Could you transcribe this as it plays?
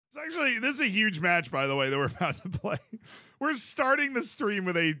This is a huge match, by the way, that we're about to play. We're starting the stream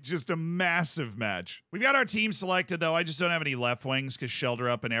with just a massive match. We've got our team selected, though. I just don't have any left wings because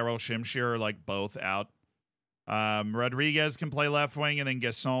Shelderup and Errol Shimshir are like both out. Rodriguez can play left wing, and then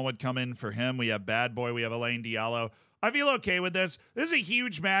Gasson would come in for him. We have Bad Boy. We have Elaine Diallo. I feel okay with this. This is a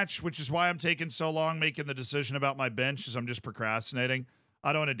huge match, which is why I'm taking so long making the decision about my bench, because I'm just procrastinating.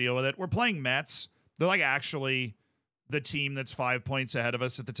 I don't want to deal with it. We're playing Mets. They're like actually the team that's 5 points ahead of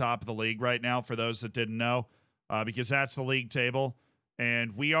us at the top of the league right now, for those that didn't know, because that's the league table.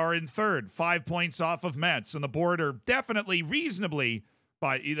 And we are in third, 5 points off of Mets. And the board are definitely reasonably,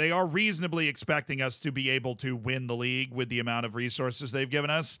 but they are reasonably expecting us to be able to win the league with the amount of resources they've given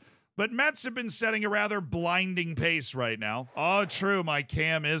us. But Mets have been setting a rather blinding pace right now. Oh, true. My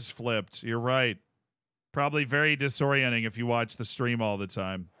cam is flipped. You're right. Probably very disorienting if you watch the stream all the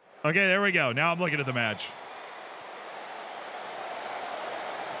time. Okay, there we go. Now I'm looking at the match.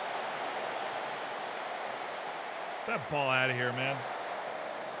 Get that ball out of here, man.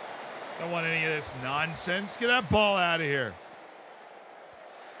 Don't want any of this nonsense. Get that ball out of here.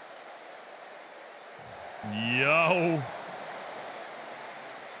 Yo.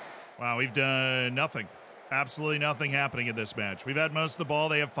 Wow, we've done nothing. Absolutely nothing happening in this match. We've had most of the ball.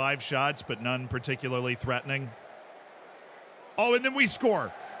 They have 5 shots, but none particularly threatening. Oh, and then we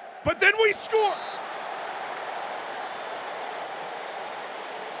score. But then we score!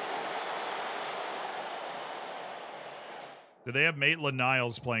 Do they have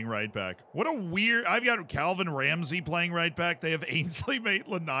Maitland-Niles playing right back? What a weird... I've got Calvin Ramsey playing right back. They have Ainsley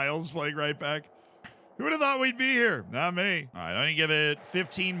Maitland-Niles playing right back. Who would have thought we'd be here? Not me. All right, I'm going to give it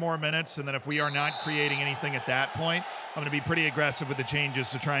 15 more minutes, and then if we are not creating anything at that point, I'm going to be pretty aggressive with the changes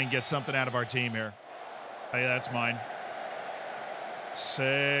to try and get something out of our team here. Oh, yeah, that's mine.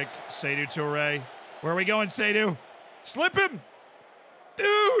 Sick. Seydou Touré. Where are we going, Seydou? Slip him!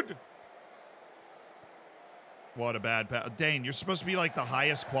 Dude! What a bad pass. Dane, you're supposed to be like the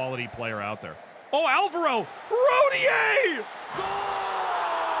highest quality player out there. Oh, Alvaro! Rodier!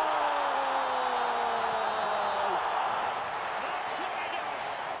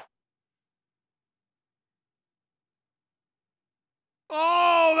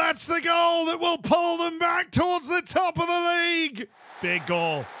 Oh, that's the goal that will pull them back towards the top of the league. Big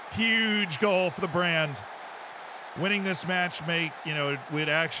goal. Huge goal for the brand. Winning this match would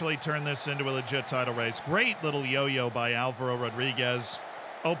actually turn this into a legit title race. Great little yo-yo by Alvaro Rodriguez.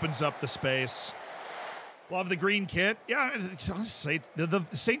 Opens up the space. Love the green kit. Yeah, I'll say the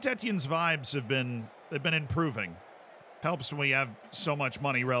St. Etienne's vibes have been improving. Helps when we have so much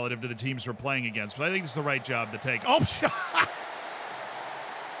money relative to the teams we're playing against. But I think it's the right job to take. Oh,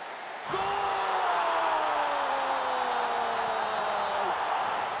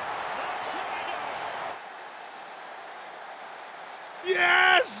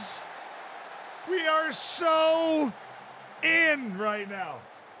 yes! We are so in right now.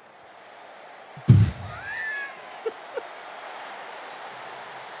 He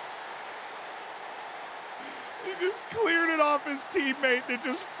just cleared it off his teammate, and it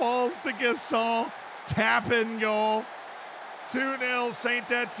just falls to Gasol. Tap-in goal. 2-0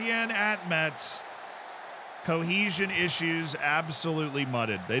 St. Etienne at Metz. Cohesion issues absolutely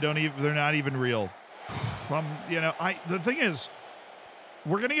mudded. They're not even real. The thing is,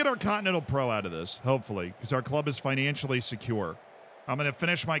 we're going to get our Continental Pro out of this, hopefully, because our club is financially secure. I'm going to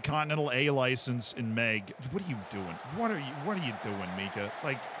finish my Continental A license in May. What are you doing? What are you doing, Mika?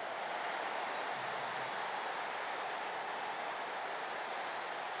 Like,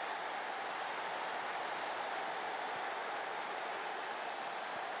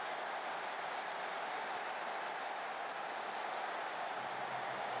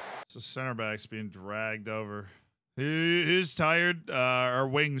 so center back's being dragged over. Who's tired? Our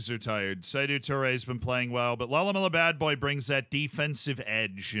wings are tired. Seydou Touré's been playing well, but Lalamilla Bad Boy brings that defensive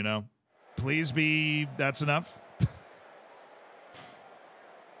edge, you know? Please be, that's enough.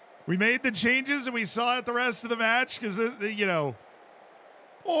 We made the changes and we saw it the rest of the match because,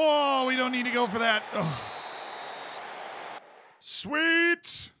 oh, we don't need to go for that. Oh.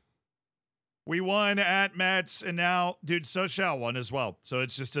 Sweet. We won at Metz, and now, dude, Sochal won as well. So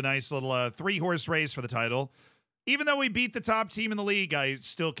it's just a nice little 3-horse race for the title. Even though we beat the top team in the league, I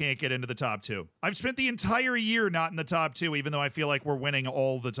still can't get into the top 2. I've spent the entire year not in the top 2, even though I feel like we're winning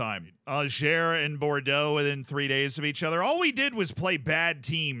all the time. Alger and Bordeaux within 3 days of each other. All we did was play bad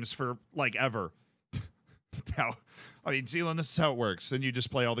teams for, like, ever. Now, I mean, Zealand, this is how it works. Then you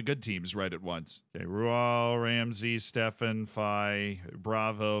just play all the good teams right at once. Okay, Rual, Ramsey, Stefan, Fai,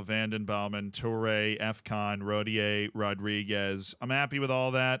 Bravo, Vandenbaumen, Touré, Efcon, Rodier, Rodriguez. I'm happy with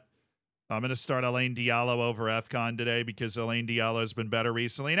all that. I'm going to start Alain Diallo over Efcon today because Alain Diallo has been better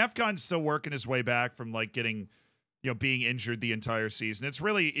recently. And Efcon's still working his way back from like getting, being injured the entire season. It's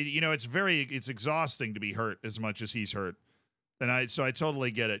really, it's exhausting to be hurt as much as he's hurt. And so I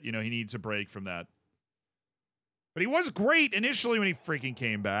totally get it. He needs a break from that. But he was great initially when he freaking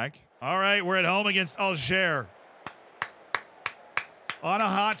came back. All right, we're at home against Alger. On a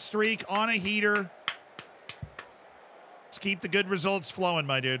hot streak, on a heater. Let's keep the good results flowing,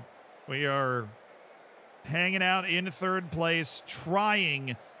 my dude. We are hanging out in third place,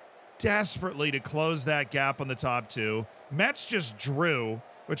 trying desperately to close that gap on the top two. Mets just drew,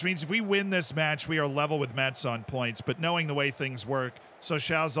 which means if we win this match, we are level with Mets on points. But knowing the way things work,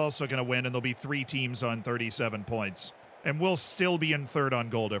 Sochao's also going to win, and there'll be 3 teams on 37 points. And we'll still be in third on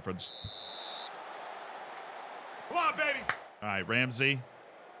goal difference. Come on, baby. All right, Ramsey.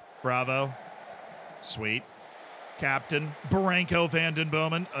 Bravo. Sweet. Captain Branko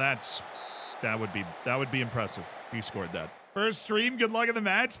Vandenbomen. That would be impressive if you scored that. First stream, good luck in the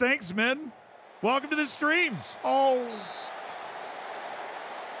match. Thanks, man. Welcome to the streams. Oh.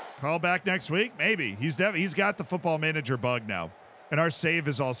 Call back next week? Maybe. He's got the football manager bug now. And our save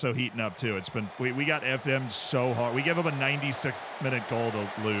is also heating up too. It's been we got FM'd so hard. We gave up a 96th-minute goal to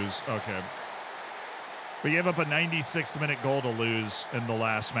lose. Okay. We gave up a 96th-minute goal to lose in the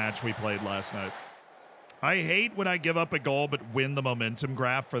last match we played last night. I hate when I give up a goal but win the momentum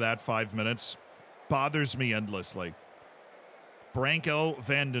graph for that 5 minutes. Bothers me endlessly. Branko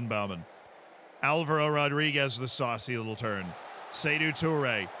Vandenbomen. Alvaro Rodriguez, the saucy little turn. Seydou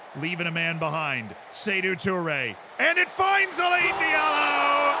Touré, leaving a man behind. Seydou Touré, and it finds Alain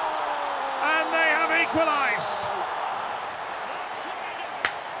Diallo! And they have equalized!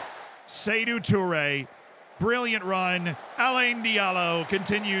 Seydou Touré, brilliant run. Alain Diallo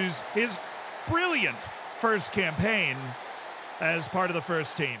continues his brilliant first campaign as part of the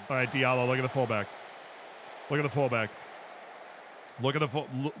first team. All right, Diallo, look at the fullback. Look at the fullback. Look at the full.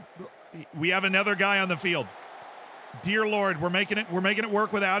 We have another guy on the field. Dear Lord, we're making it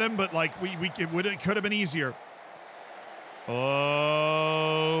work without him, but like it could have been easier.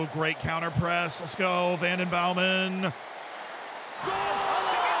 Oh, great counter press. Let's go, Vandenbomen.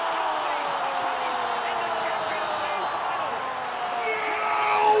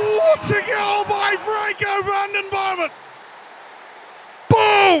 What's a goal by Branko Vandenbomen?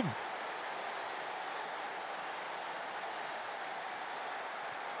 Boom!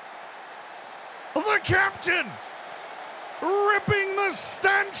 The captain ripping the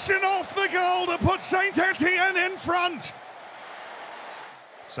stanchion off the goal to put Saint-Etienne in front.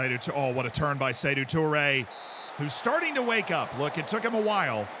 Oh, what a turn by Seydou Touré, who's starting to wake up. Look, it took him a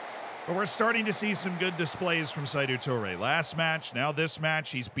while, but we're starting to see some good displays from Seydou Touré. Last match, now this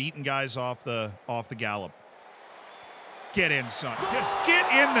match, he's beating guys off the gallop. Get in, son. Just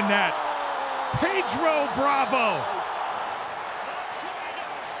get in the net. Pedro Bravo.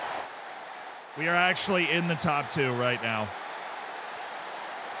 We are actually in the top 2 right now.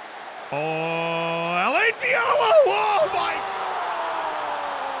 Oh, Alain Diallo! Oh, my!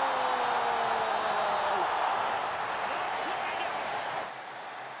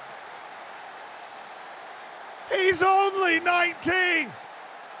 He's only 19!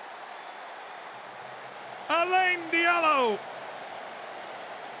 Alain Diallo!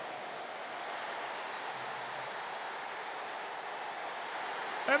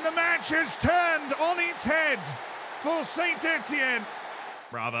 And the match has turned on its head for Saint-Etienne.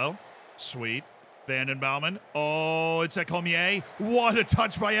 Bravo. Sweet. Vandenbomen. Oh, it's Ecomier. What a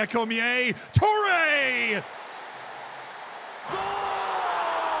touch by Ecomier. Touré!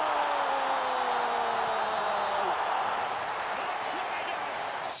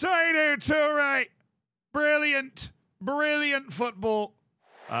 Seydou Touré. Brilliant. Brilliant football.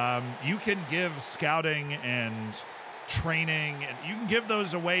 You can give scouting and training, and you can give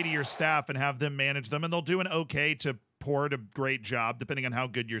those away to your staff and have them manage them, and they'll do an okay to poor to great job depending on how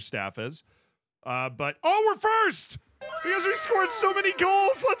good your staff is. But we're first because we scored so many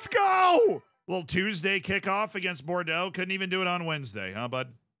goals. Let's go. Little Tuesday kickoff against Bordeaux. Couldn't even do it on Wednesday, huh,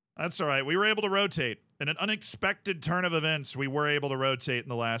 bud? That's all right. We were able to rotate. In an unexpected turn of events, we were able to rotate in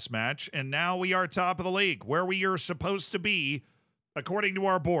the last match, and now we are top of the league, where we are supposed to be according to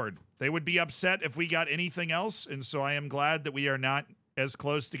our board. They would be upset if we got anything else, and so I am glad that we are not as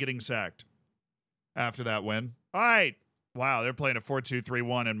close to getting sacked after that win. All right. Wow, they're playing a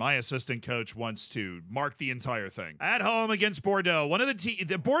 4-2-3-1, and my assistant coach wants to mark the entire thing. At home against Bordeaux. One of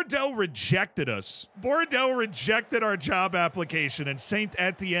the Bordeaux rejected us. Bordeaux rejected our job application, and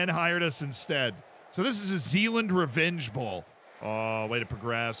Saint-Etienne hired us instead. So this is a Zealand revenge bowl. Oh, way to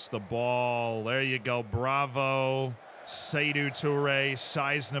progress. The ball. There you go. Bravo. Seydou Touré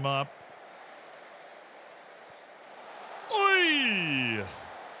sizing him up.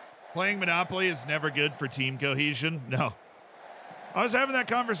 Playing Monopoly is never good for team cohesion. No. I was having that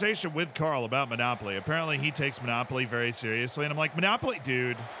conversation with Carl about Monopoly. Apparently he takes Monopoly very seriously. And I'm like, Monopoly,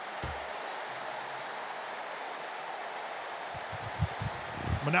 dude.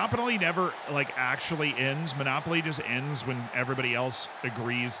 Monopoly never, like, actually ends. Monopoly just ends when everybody else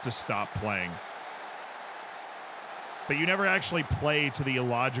agrees to stop playing. But you never actually play to the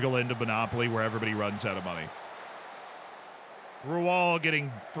illogical end of Monopoly where everybody runs out of money. We're all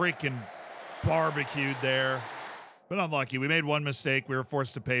getting freaking barbecued there. But unlucky. We made one mistake. We were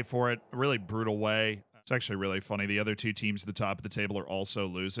forced to pay for it. A really brutal way. It's actually really funny. The other two teams at the top of the table are also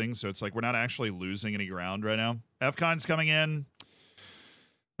losing. So it's like we're not actually losing any ground right now. FCON's coming in.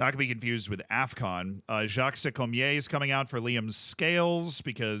 Not to be confused with AFCON. Jacques Secomier is coming out for Liam Scales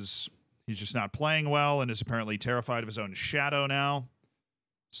because he's just not playing well and is apparently terrified of his own shadow now.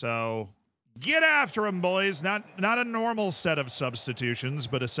 So get after him, boys. Not a normal set of substitutions,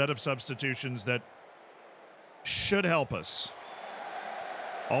 but a set of substitutions that should help us.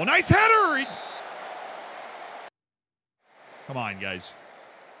 Oh, nice header! Come on, guys.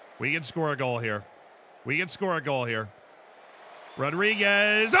 We can score a goal here. We can score a goal here.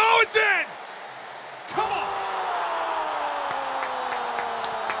 Rodriguez. Oh, it's in! Come on!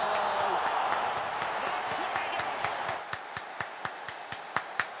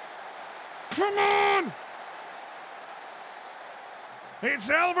 Come on! It's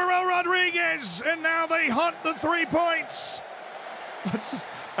Alvaro Rodriguez, and now they hunt the 3 points. Just,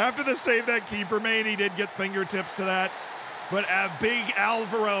 after the save that keeper made, he did get fingertips to that. But a big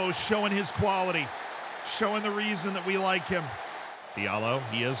Alvaro showing his quality, showing the reason that we like him. Diallo,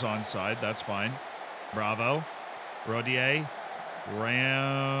 he is onside. That's fine. Bravo. Rodier.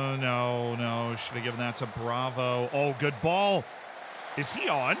 No. Should have given that to Bravo. Oh, good ball. Is he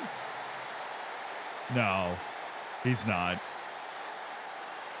on? No, he's not.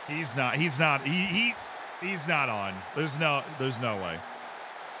 He's not. He's not on. There's no way.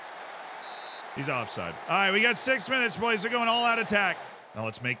 He's offside. All right, we got 6 minutes, boys. They're going all out attack. Now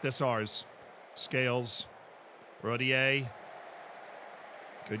let's make this ours. Scales. Rodier.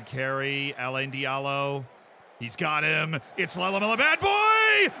 Good carry. Alain Diallo. He's got him. It's Lelamela Bad Boy.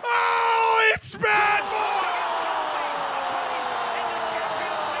 Oh, it's Bad Boy.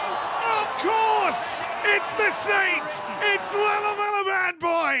 Of course. It's the Saint. It's Lelamela Bad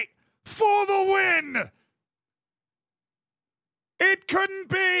Boy for the win. It couldn't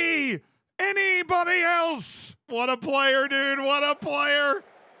be anybody else. What a player, dude. What a player.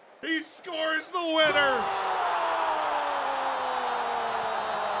 He scores the winner.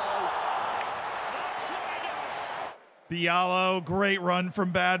 Diallo, great run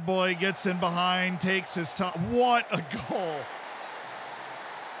from Bad Boy, gets in behind, takes his time. What a goal.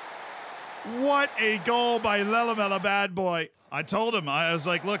 What a goal by Lelamela Bad Boy. I told him, I was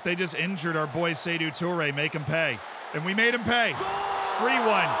like, look, they just injured our boy Seydou Touré, make him pay. And we made him pay. 3-1,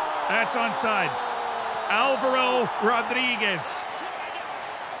 that's onside. Alvaro Rodriguez.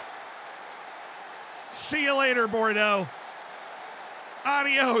 See you later, Bordeaux.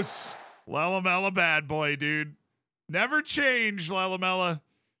 Adios. Lelamela Bad Boy, dude. Never change, Lelamela.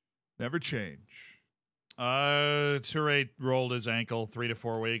 Never change. Touré rolled his ankle 3 to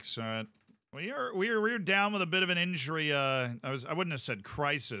 4 weeks. We are down with a bit of an injury. I wouldn't have said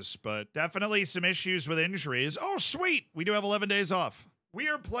crisis, but definitely some issues with injuries. Oh, sweet. We do have 11 days off. We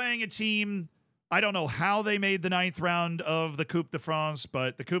are playing a team. I don't know how they made the 9th round of the Coupe de France,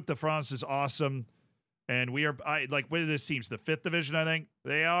 but the Coupe de France is awesome. And we are, what are this team's the 5th division, I think.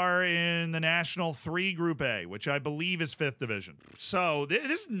 They are in the National 3 Group A, which I believe is 5th division. So this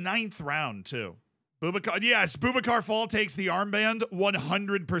is 9th round, too. Boubacar, yes, Boubacar Fall takes the armband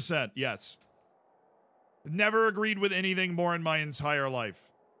 100%. Yes. Never agreed with anything more in my entire life.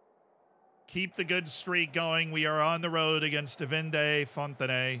 Keep the good streak going. We are on the road against Vende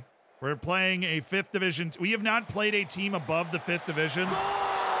Fontenay. We're playing a 5th division. We have not played a team above the 5th division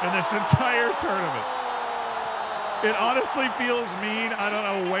in this entire tournament. It honestly feels mean. I don't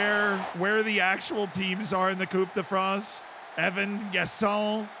know where the actual teams are in the Coupe de France. Evan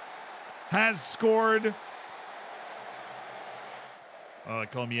Gasson has scored.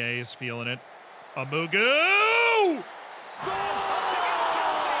 Comier is feeling it. Amugu!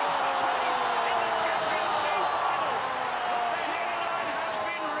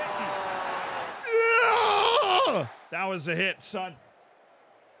 That was a hit, son.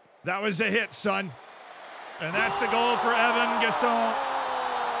 That was a hit, son. And that's the goal for Evan Gasson.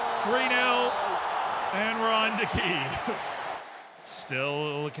 3-0. And we're on to key.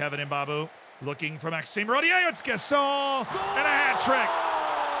 Still Kevin Mbabu looking for Maxime Rodier. It's Gasson. And a hat trick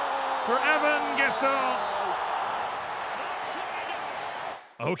for Evan Gasson.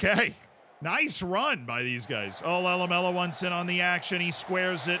 Okay. Nice run by these guys. Oh, Lamella wants in on the action. He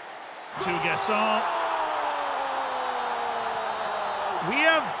squares it to Gasol. We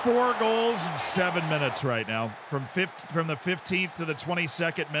have 4 goals in 7 minutes right now. From the 15th to the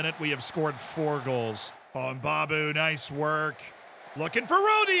 22nd minute, we have scored 4 goals. Oh, and Babu, nice work. Looking for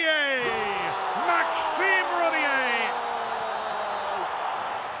Rodier! Maxime Rodier!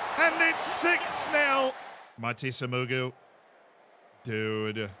 And it's 6-0. Matisse Mugu.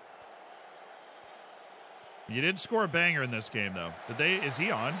 Dude. You did score a banger in this game, though. Is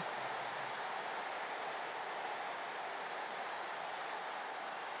he on?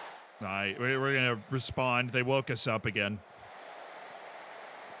 All right, we're going to respond. They woke us up again.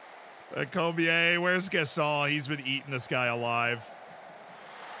 Colbier, where's Gasol? He's been eating this guy alive.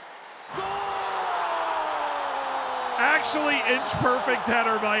 Actually, inch-perfect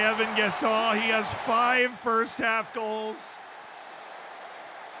header by Evan Gasol. He has 5 first-half goals.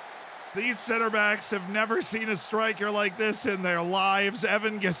 These center backs have never seen a striker like this in their lives.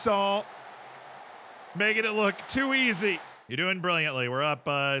 Evan Gasol making it look too easy. You're doing brilliantly. We're up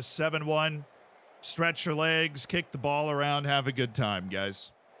 7-1. Stretch your legs, kick the ball around, have a good time,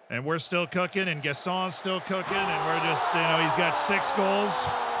 guys. And we're still cooking, and Gasol's still cooking, and we're just, he's got 6 goals.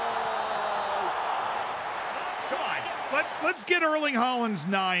 Come on, let's get Erling Haaland's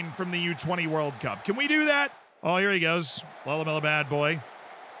 9 from the U20 World Cup. Can we do that? Oh, here he goes. Lulamilla bad boy.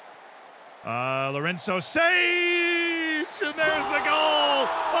 Lorenzo Sage, and there's the goal.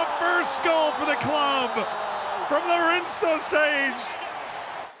 A first goal for the club from Lorenzo Sage.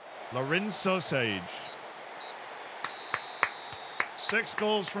 Lorenzo Sage. 6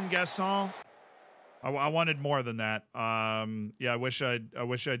 goals from Gasol. I wanted more than that. Yeah, I wish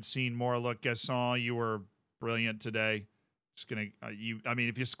I'd seen more. Look, Gasol, you were brilliant today. Just gonna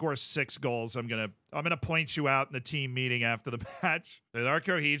if you score 6 goals, I'm gonna point you out in the team meeting after the match. If our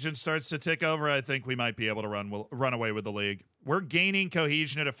cohesion starts to tick over, I think we might be able to run away with the league. We're gaining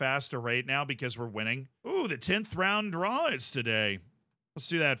cohesion at a faster rate now because we're winning. Ooh, the 10th round draw is today. Let's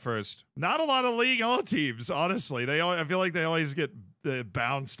do that first. Not a lot of League O teams, honestly. I feel like they always get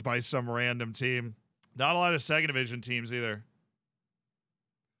bounced by some random team. Not a lot of second division teams either.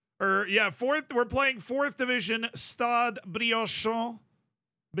 We're playing 4th division Stade Briochin.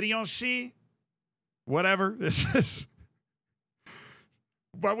 Briochin. Whatever this is.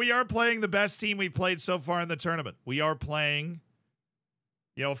 But we are playing the best team we've played so far in the tournament. We are playing,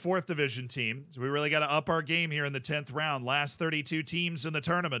 a 4th division team. So we really got to up our game here in the 10th round. Last 32 teams in the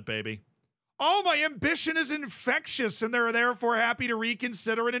tournament, baby. Oh, my ambition is infectious, and they're therefore happy to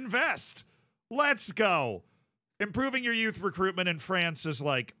reconsider and invest. Let's go. Improving your youth recruitment in France is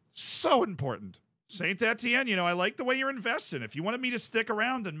so important. Saint Etienne, I like the way you're investing. If you wanted me to stick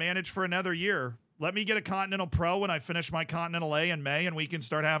around and manage for another year, let me get a Continental Pro when I finish my Continental A in May, and we can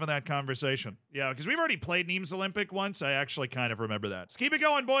start having that conversation. Yeah, because we've already played Nîmes Olympic once. I actually kind of remember that. Let's keep it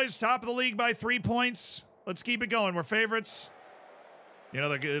going, boys. Top of the league by 3 points. Let's keep it going. We're favorites.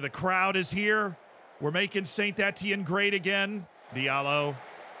 The crowd is here. We're making Saint Etienne great again. Diallo.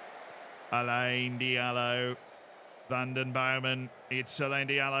 Alain Diallo. Vanden Bouwman. It's Alain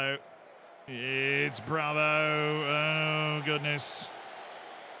Diallo. It's Bravo. Oh, goodness.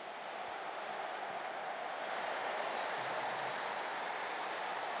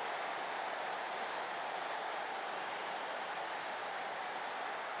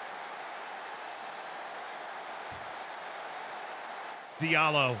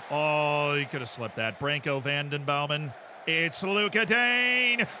 Diallo. Oh, he could have slipped that. Branko Vanden Bouwman. It's Luca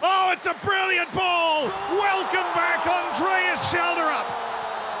Dane. Oh, it's a brilliant ball. Welcome back, Andreas Schelderup.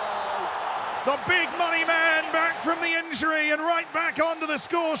 The big money man back from the injury and right back onto the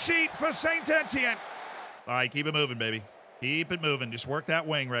score sheet for Saint Etienne. All right, keep it moving, baby. Keep it moving. Just work that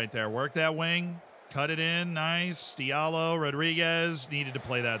wing right there. Work that wing. Cut it in. Nice. Diallo, Rodriguez needed to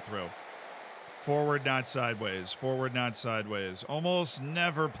play that through. Forward, not sideways. Forward, not sideways. Almost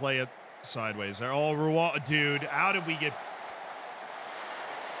never play it sideways. They're all dude, how did we get...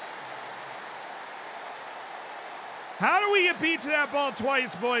 How do we get beat to that ball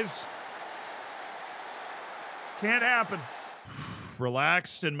twice, boys? Can't happen.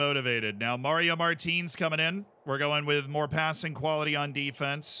 Relaxed and motivated. Now, Mario Martins coming in. We're going with more passing quality on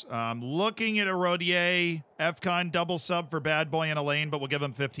defense. Looking at a Rodier, FCon double sub for Bad Boy and Elaine, but we'll give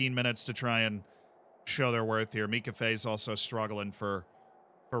them 15 minutes to try and show their worth here. Mika Faye's also struggling for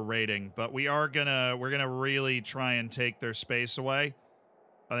rating, but we're gonna really try and take their space away.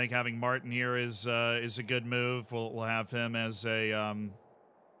 I think having Martin here is a good move. We'll have him as a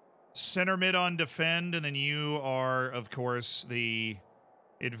center mid on defend, and then you are, of course, the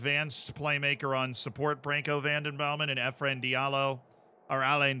advanced playmaker on support, Branko Vanden Bouwman and Efren Diallo. or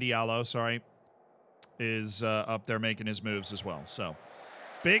Alain Diallo, sorry, is up there making his moves as well. So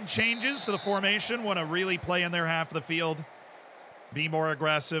big changes to the formation. Want to really play in their half of the field, be more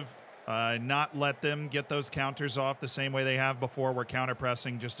aggressive, not let them get those counters off the same way they have before. We're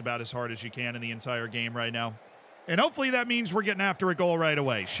counter-pressing just about as hard as you can in the entire game right now. And hopefully that means we're getting after a goal right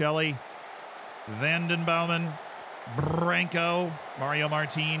away. Shelley, Vandenbouwen, Branco, Mario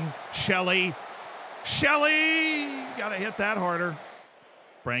Martin, Shelley. Gotta hit that harder.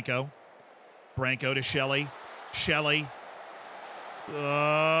 Branco to Shelley.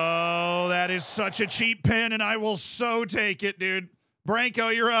 Oh, that is such a cheap pin, and I will so take it, dude. Branco,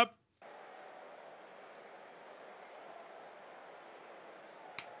 you're up.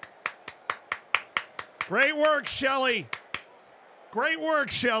 Great work, Shelley. Great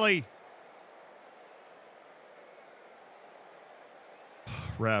work, Shelley.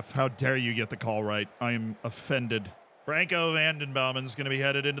 Ref, how dare you get the call right? I am offended. Branco Vandenbouwen's going to be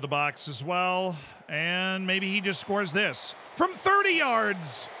headed into the box as well. And maybe he just scores this from 30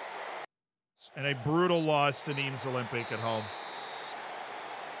 yards. And a brutal loss to Nîmes Olympique at home.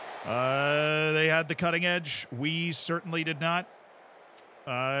 They had the cutting edge. We certainly did not.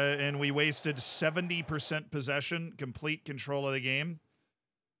 And we wasted 70% possession, complete control of the game.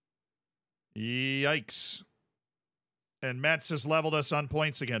 Yikes. And Metz has leveled us on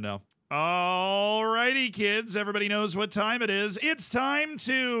points again now. All righty, kids. Everybody knows what time it is. It's time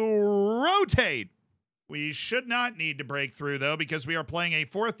to rotate. We should not need to break through, though, because we are playing a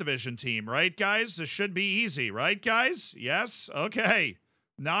 4th division team. Right, guys? This should be easy. Right, guys? Yes? Okay.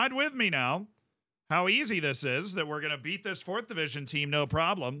 Nod with me now. How easy this is, that we're going to beat this 4th division team, no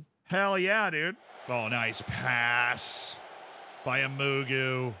problem. Hell yeah, dude. Oh, nice pass by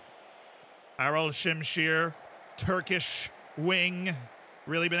Amugu. Erol Şimşir. Turkish wing.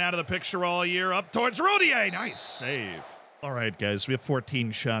 Really been out of the picture all year. Up towards Rodier. Nice save. All right, guys. We have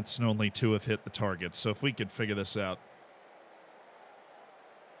 14 shots and only 2 have hit the target. So if we could figure this out.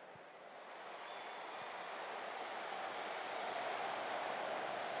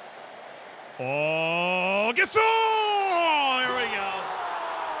 Oh, Gasol! Here we go.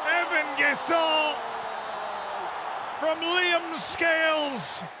 Evan Gasol from Liam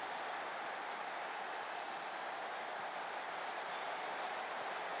Scales.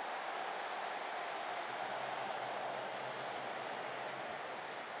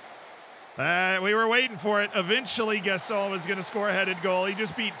 We were waiting for it. Eventually, Gasol was going to score a headed goal. He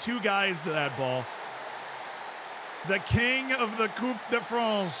just beat 2 guys to that ball. The king of the Coupe de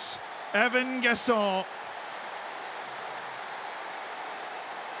France, Evan Gasol.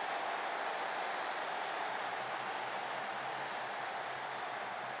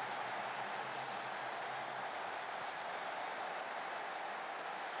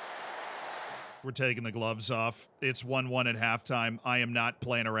 We're taking the gloves off. It's 1-1 at halftime. I am not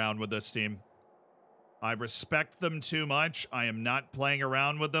playing around with this team. I respect them too much. I am not playing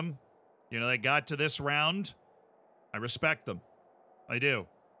around with them. You know, they got to this round. I respect them. I do.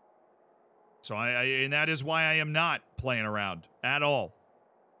 So and that is why I am not playing around at all.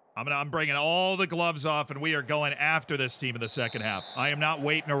 I'm bringing all the gloves off, and we are going after this team in the second half. I am not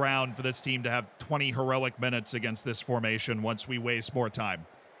waiting around for this team to have 20 heroic minutes against this formation once we waste more time.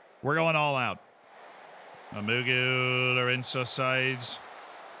 We're going all out. Amugu, Lorenzo sides.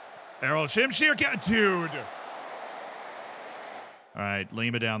 Erol Şimşir, dude. All right,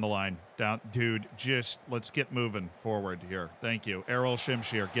 Lima down the line. Dude, just let's get moving forward here. Thank you. Erol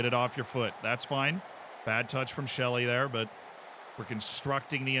Şimşir, get it off your foot. That's fine. Bad touch from Shelley there, but we're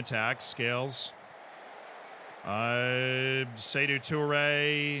constructing the attack. Scales. Seydou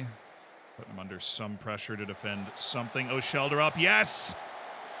Touré. Putting him under some pressure to defend something. Oh, Shelder up. Yes!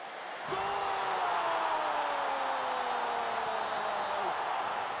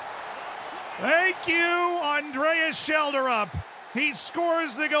 Thank you, Andreas Schelderup. He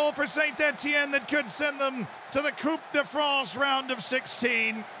scores the goal for Saint Etienne that could send them to the Coupe de France round of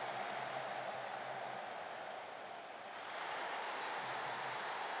 16.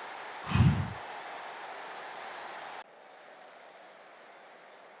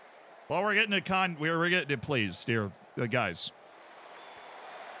 Well, we're getting we're getting it, please, dear guys.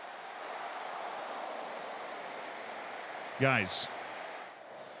 Guys.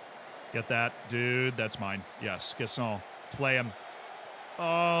 Get that, dude. That's mine. Yes, Gasol. Play him.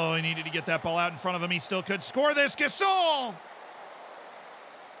 Oh, he needed to get that ball out in front of him. He still could score this. Gasol!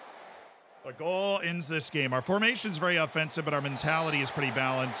 A goal ends this game. Our formation's very offensive, but our mentality is pretty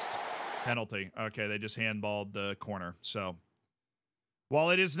balanced. Penalty. Okay, they just handballed the corner. So, while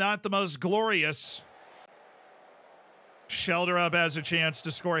it is not the most glorious, Schelderup has a chance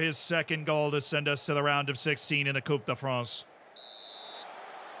to score his second goal to send us to the round of 16 in the Coupe de France.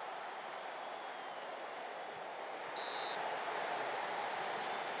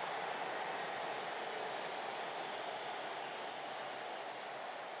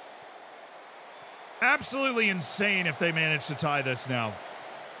 Absolutely insane if they manage to tie this now.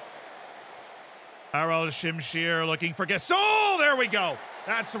 Errol Shimshir looking for Gasol. Oh, there we go.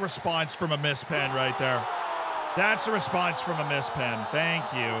 That's a response from a miss pen right there. That's a response from a miss pen. Thank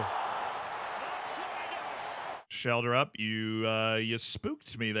you. Shelter up. You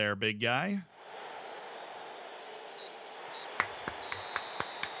spooked me there, big guy.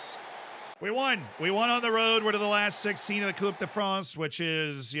 We won. We won on the road. We're to the last 16 of the Coupe de France, which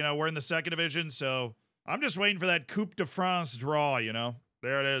is, we're in the second division, so I'm just waiting for that Coupe de France draw,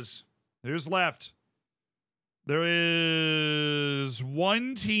 There it is. Who's left? There is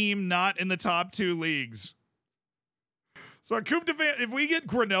one team not in the top 2 leagues. So Coupe de France, if we get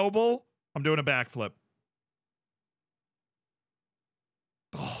Grenoble, I'm doing a backflip.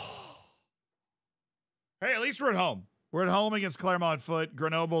 Hey, at least we're at home. We're at home against Clermont Foot.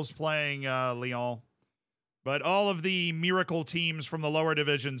 Grenoble's playing Lyon. But all of the miracle teams from the lower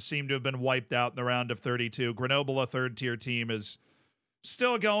divisions seem to have been wiped out in the round of 32. Grenoble, a third-tier team, is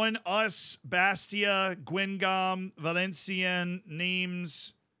still going. Us, Bastia, Guingamp, Valenciennes,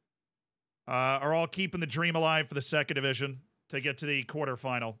 Nimes are all keeping the dream alive for the second division to get to the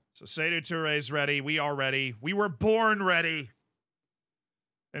quarterfinal. So Seydou Touré's ready. We are ready. We were born ready.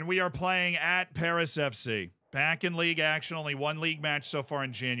 And we are playing at Paris FC. Back in league action, only one league match so far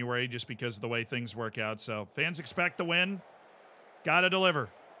in January just because of the way things work out. So fans expect the win. Gotta deliver.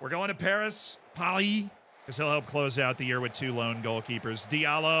 We're going to Paris, Paris, because he'll help close out the year with 2 lone goalkeepers.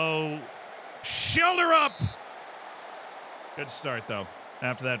 Diallo, shoulder up. Good start, though.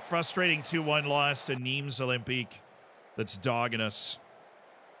 After that frustrating 2-1 loss to Nimes Olympique that's dogging us.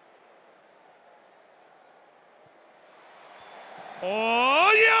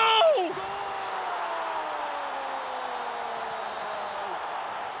 Oh, yo!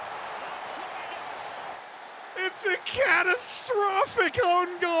 It's a catastrophic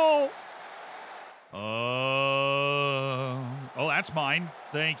own goal. Oh, that's mine.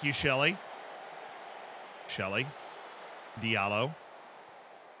 Thank you, Shelley. Diallo.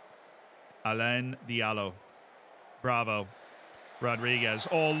 Alain Diallo. Bravo. Rodriguez.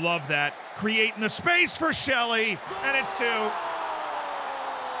 Oh, love that. Creating the space for Shelley. And it's 2.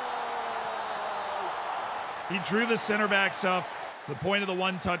 He drew the center backs up. The point of the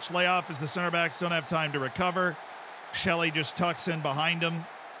one-touch layoff is the center backs don't have time to recover. Shelley just tucks in behind him.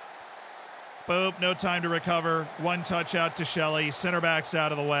 Boop, no time to recover. One touch out to Shelley. Center backs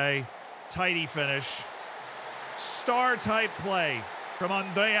out of the way. Tidy finish. Star-type play from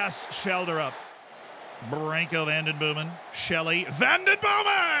Andreas Schelderup. Branko Vandenboomen. Shelley. Vandenboomen!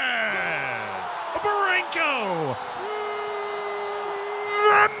 Branko!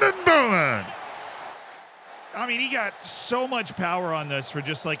 Vandenboomen! I mean, he got so much power on this for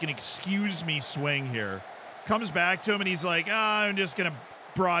just like an excuse me swing here. Comes back to him and he's like, I'm just going to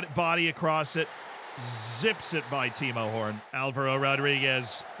broad body across it. Zips it by Timo Horn. Alvaro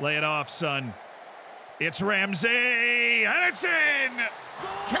Rodriguez. Lay it off, son. It's Ramsey. And it's in.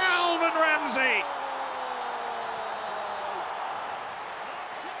 Calvin Ramsey.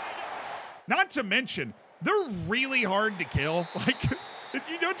 Not to mention, they're really hard to kill. Like,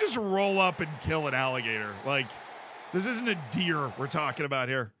 you don't just roll up and kill an alligator. Like, this isn't a deer we're talking about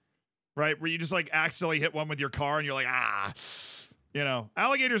here, right? Where you just like accidentally hit one with your car and you're like,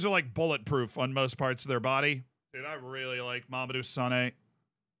 alligators are like bulletproof on most parts of their body. Dude, I really like Mamadou Sané.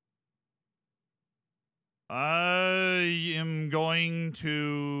 I am going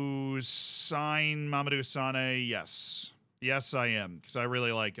to sign Mamadou Sané, yes. Yes, I am, because I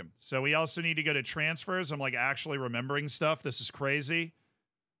really like him. So we also need to go to transfers. I'm like actually remembering stuff. This is crazy.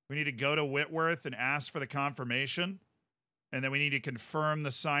 We need to go to Whitworth and ask for the confirmation. And then we need to confirm the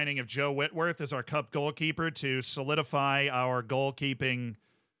signing of Joe Whitworth as our cup goalkeeper to solidify our goalkeeping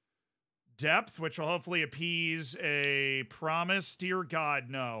depth, which will hopefully appease a promise. Dear God,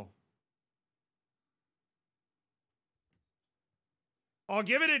 no. I'll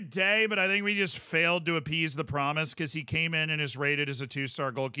give it a day, but I think we just failed to appease the promise because he came in and is rated as a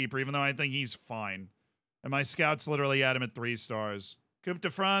 2-star goalkeeper, even though I think he's fine. And my scouts literally had him at 3 stars. Coupe de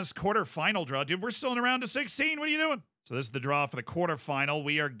France quarterfinal draw. Dude, we're still in a round of 16. What are you doing? So this is the draw for the quarterfinal.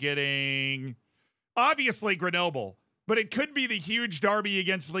 We are getting, obviously, Grenoble. But it could be the huge derby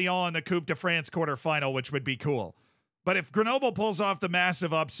against Lyon in the Coupe de France quarterfinal, which would be cool. But if Grenoble pulls off the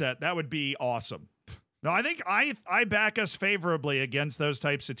massive upset, that would be awesome. No, I think I back us favorably against those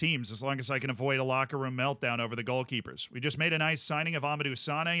types of teams as long as I can avoid a locker room meltdown over the goalkeepers. We just made a nice signing of Amadou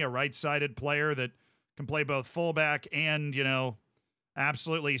Sané, a right-sided player that can play both fullback and,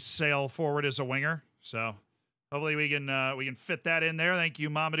 absolutely sail forward as a winger. So hopefully we can fit that in there. Thank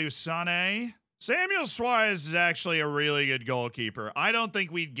you, Mamadou Sané. Samuel Suarez is actually a really good goalkeeper. I don't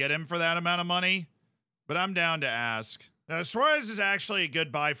think we'd get him for that amount of money. but I'm down to ask. Suarez is actually a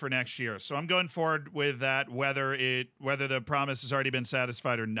good buy for next year, so I'm going forward with that, whether the promise has already been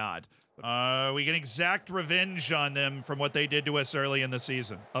satisfied or not. We can exact revenge on them from what they did to us early in the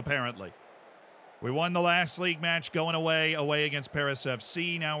season, apparently. We won the last league match going away against Paris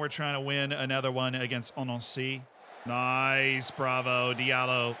FC. Now we're trying to win another one against Nancy. Nice, bravo,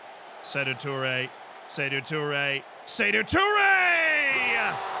 Diallo, Seydou Touré, Seydou Touré, Seydou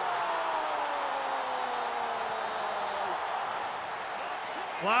Touré!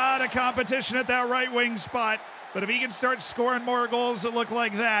 A lot of competition at that right wing spot, but if he can start scoring more goals that look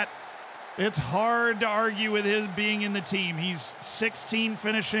like that, it's hard to argue with his being in the team. He's 16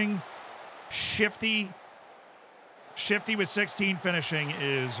 finishing, shifty. Shifty with 16 finishing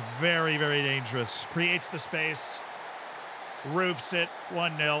is very, very dangerous. Creates the space, roofs it,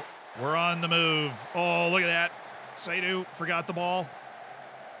 1-0. We're on the move. Oh, look at that. Seydou forgot the ball.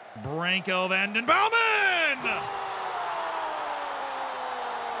 Branko van den Bouwman!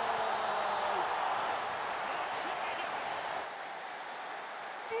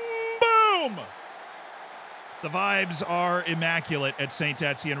 Boom! The vibes are immaculate at St.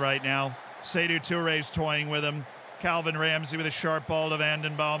 Etienne right now. Seydou Touré's toying with him. Calvin Ramsey with a sharp ball to Van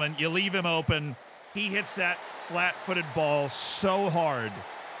den Bouwman. You leave him open. He hits that flat-footed ball so hard.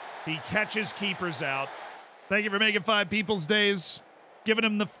 He catches keepers out. Thank you for making 5 People's Days, giving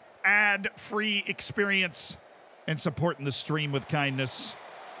him the ad-free experience, and supporting the stream with kindness.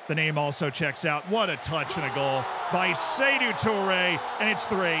 The name also checks out. What a touch and a goal by Seydou Touré, and it's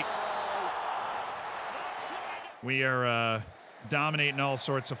 3. We are dominating all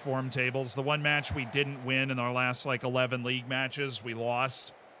sorts of form tables. The one match we didn't win in our last 11 league matches, we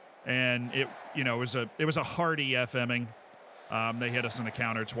lost, and it was a hearty FMing. They hit us in the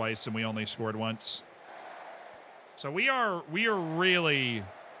counter twice, and we only scored once. So we are really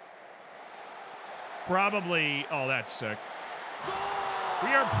probably. Oh, that's sick. We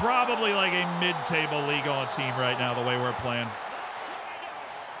are probably like a mid-table Ligue 1 team right now, the way we're playing.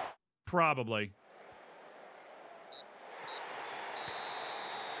 Probably.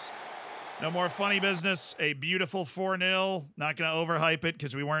 No more funny business. A beautiful 4-0. Not going to overhype it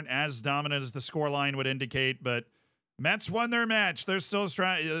because we weren't as dominant as the scoreline would indicate, but Mets won their match. They're still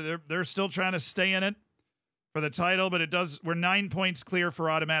trying to stay in it for the title, but we're 9 points clear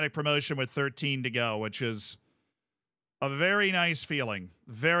for automatic promotion with 13 to go, which is a very nice feeling.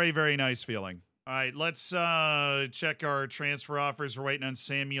 Very, very nice feeling. All right, let's check our transfer offers. We're waiting on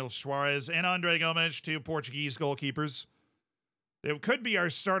Samuel Suarez and Andre Gomes, 2 Portuguese goalkeepers. It could be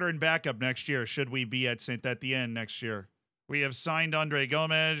our starter and backup next year, should we be at St. Etienne next year. We have signed Andre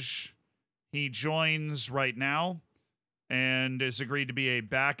Gomes. He joins right now and is agreed to be a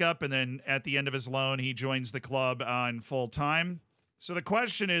backup, and then at the end of his loan, he joins the club on full time. So the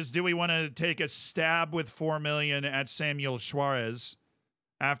question is, do we want to take a stab with $4 million at Samuel Suarez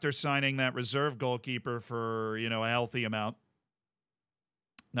after signing that reserve goalkeeper for, a healthy amount?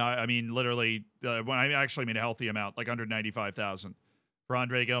 No, I mean, literally, when I actually mean a healthy amount, like $195,000 for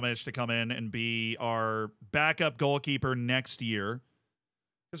Andre Gomes to come in and be our backup goalkeeper next year.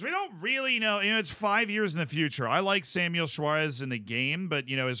 Because we don't really know, it's 5 years in the future. I like Samuel Suarez in the game, but,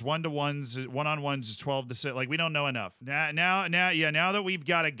 his one-on-ones is 12 to 6. Like, we don't know enough. Now that we've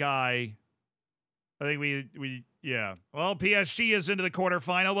got a guy, I think yeah. Well, PSG is into the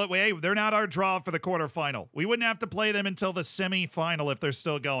quarterfinal, but they're not our draw for the quarterfinal. We wouldn't have to play them until the semifinal if they're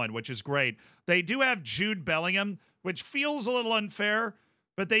still going, which is great. They do have Jude Bellingham, which feels a little unfair,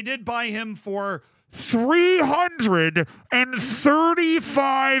 but they did buy him for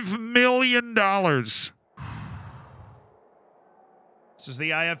 $335 million. This is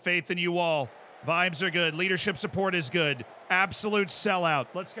the I Have Faith in You all. Vibes are good. Leadership support is good. Absolute sellout.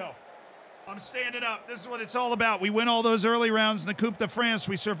 Let's go. I'm standing up. This is what it's all about. We win all those early rounds in the Coupe de France.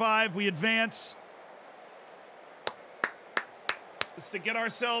 We survive. We advance. It's to get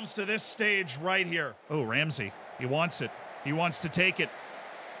ourselves to this stage right here. Oh, Ramsey. He wants it. He wants to take it.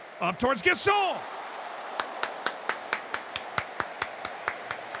 Up towards Gasson.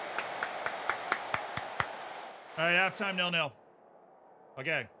 All right, halftime 0-0.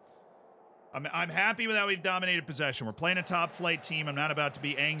 Okay. I'm happy with how we've dominated possession. We're playing a top flight team. I'm not about to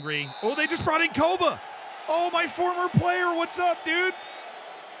be angry. Oh, they just brought in Koba. Oh, my former player. What's up, dude?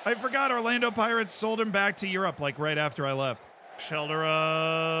 I forgot Orlando Pirates sold him back to Europe like right after I left. Shoulder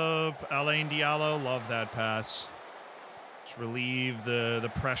up. Alain Diallo. Love that pass. Just relieve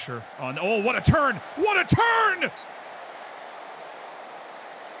the pressure on. Oh, what a turn. What a turn.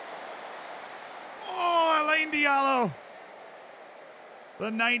 Oh, Alain Diallo. The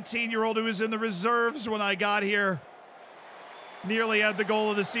 19-year-old who was in the reserves when I got here nearly had the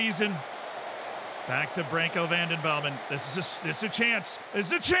goal of the season. Back to Branko Vandenbouwen. This is a chance. This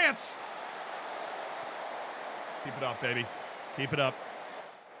is a chance. Keep it up, baby. Keep it up.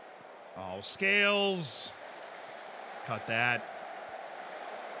 Oh, Scales. Cut that.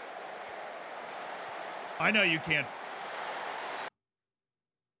 I know you can't. I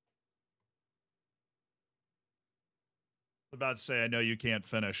was about to say, I know you can't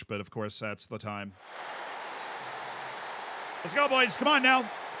finish, but of course that's the time. Let's go, boys. Come on now.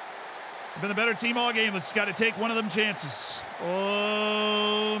 We've been the better team all game. Let's got to take one of them chances.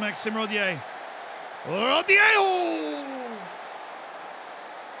 Oh, Maxime Rodier. Rodier! Oh!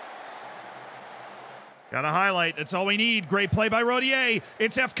 Got a highlight. That's all we need. Great play by Rodier.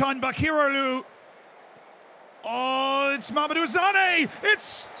 It's Efkan Bakirolu. Oh, it's Mamadou Zane.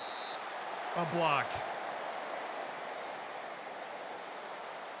 It's a block.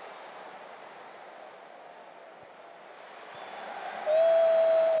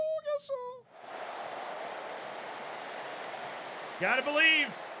 Gotta believe.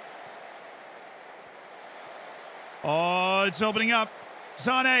 Oh, it's opening up.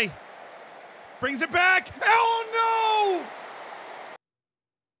 Zane brings it back. Oh, no!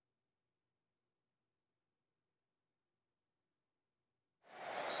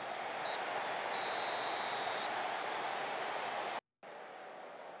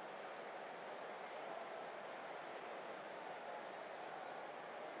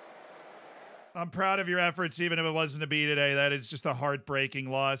 I'm proud of your efforts, even if it wasn't to be today. That is just a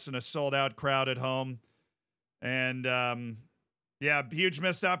heartbreaking loss and a sold-out crowd at home. And, yeah, huge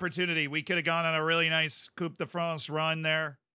missed opportunity. We could have gone on a really nice Coupe de France run there.